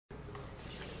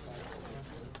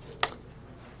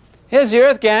Here's the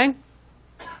Earth, gang.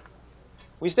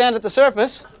 We stand at the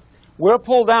surface. We're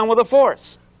pulled down with a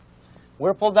force.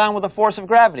 We're pulled down with the force of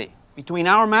gravity. Between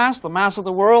our mass, the mass of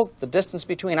the world, the distance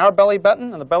between our belly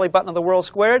button and the belly button of the world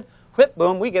squared, whip,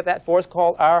 boom, we get that force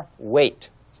called our weight.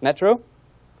 Isn't that true?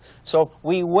 So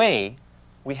we weigh,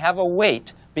 we have a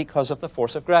weight because of the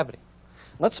force of gravity.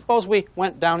 Let's suppose we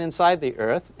went down inside the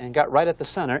Earth and got right at the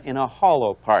center in a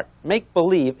hollow part. Make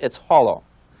believe it's hollow.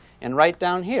 And right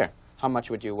down here, how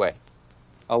much would you weigh?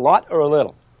 A lot or a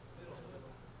little?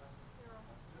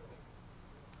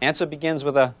 Answer begins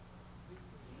with a...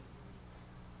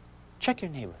 Check your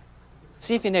neighbor.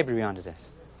 See if your neighbor be onto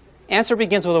this. Answer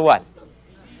begins with a what?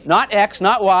 Not X,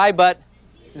 not Y, but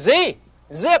Z.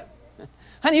 Zip.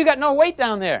 Honey, you got no weight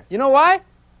down there. You know why?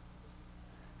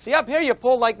 See, up here you're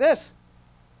pulled like this.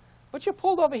 But you're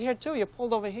pulled over here too. You're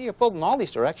pulled over here. You're pulled in all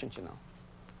these directions, you know.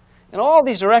 And all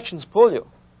these directions pull you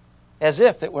as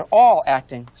if that we're all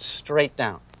acting straight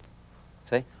down.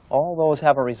 See? All those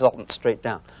have a resultant straight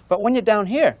down. But when you're down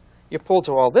here, you're pulled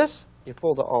to all this, you're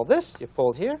pulled to all this, you're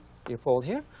pulled here, you're pulled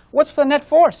here. What's the net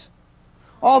force?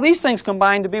 All these things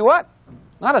combine to be what?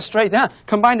 Not a straight down.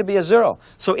 Combine to be a zero.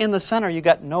 So in the center, you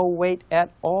got no weight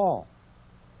at all.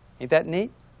 Ain't that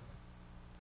neat?